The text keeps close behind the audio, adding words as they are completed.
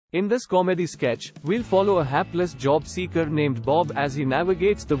In this comedy sketch, we'll follow a hapless job seeker named Bob as he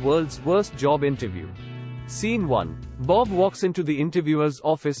navigates the world's worst job interview. Scene 1. Bob walks into the interviewer's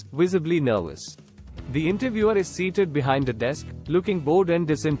office, visibly nervous. The interviewer is seated behind a desk, looking bored and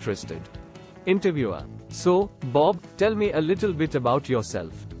disinterested. Interviewer. So, Bob, tell me a little bit about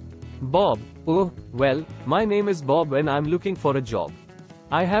yourself. Bob. Oh, well, my name is Bob and I'm looking for a job.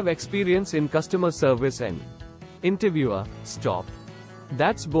 I have experience in customer service and... Interviewer. Stop.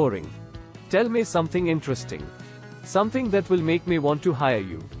 That's boring. Tell me something interesting. Something that will make me want to hire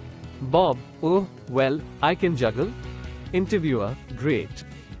you. Bob. Oh, well, I can juggle. Interviewer. Great.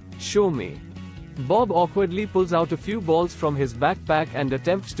 Show me. Bob awkwardly pulls out a few balls from his backpack and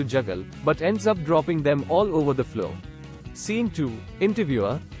attempts to juggle, but ends up dropping them all over the floor. Scene 2.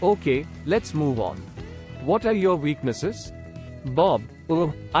 Interviewer. Okay, let's move on. What are your weaknesses? Bob.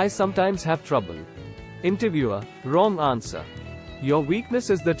 Oh, I sometimes have trouble. Interviewer. Wrong answer. Your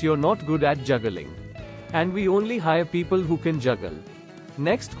weakness is that you're not good at juggling. And we only hire people who can juggle.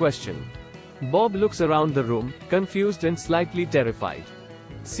 Next question. Bob looks around the room, confused and slightly terrified.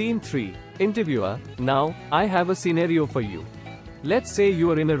 Scene 3. Interviewer. Now, I have a scenario for you. Let's say you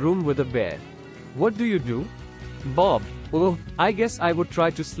are in a room with a bear. What do you do? Bob. Oh, I guess I would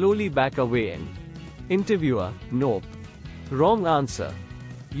try to slowly back away and... Interviewer. Nope. Wrong answer.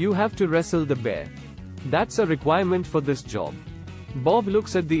 You have to wrestle the bear. That's a requirement for this job. Bob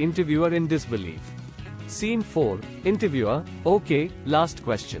looks at the interviewer in disbelief. Scene 4. Interviewer. Okay, last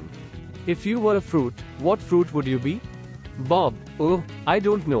question. If you were a fruit, what fruit would you be? Bob. Oh, I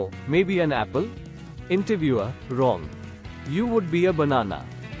don't know, maybe an apple? Interviewer. Wrong. You would be a banana.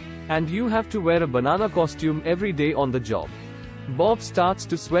 And you have to wear a banana costume every day on the job. Bob starts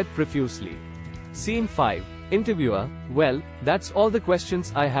to sweat profusely. Scene 5. Interviewer. Well, that's all the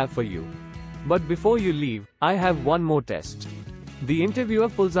questions I have for you. But before you leave, I have one more test. The interviewer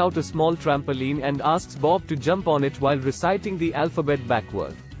pulls out a small trampoline and asks Bob to jump on it while reciting the alphabet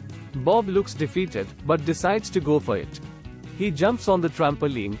backward. Bob looks defeated, but decides to go for it. He jumps on the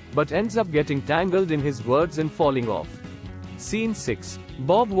trampoline, but ends up getting tangled in his words and falling off. Scene 6.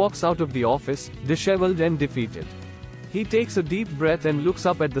 Bob walks out of the office, disheveled and defeated. He takes a deep breath and looks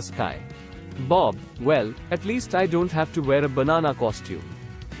up at the sky. Bob. Well, at least I don't have to wear a banana costume.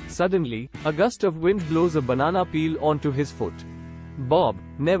 Suddenly, a gust of wind blows a banana peel onto his foot. Bob.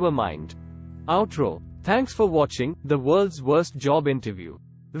 Never mind. Outro. Thanks for watching the world's worst job interview.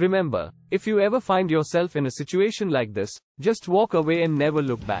 Remember, if you ever find yourself in a situation like this, just walk away and never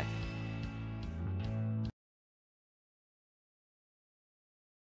look back.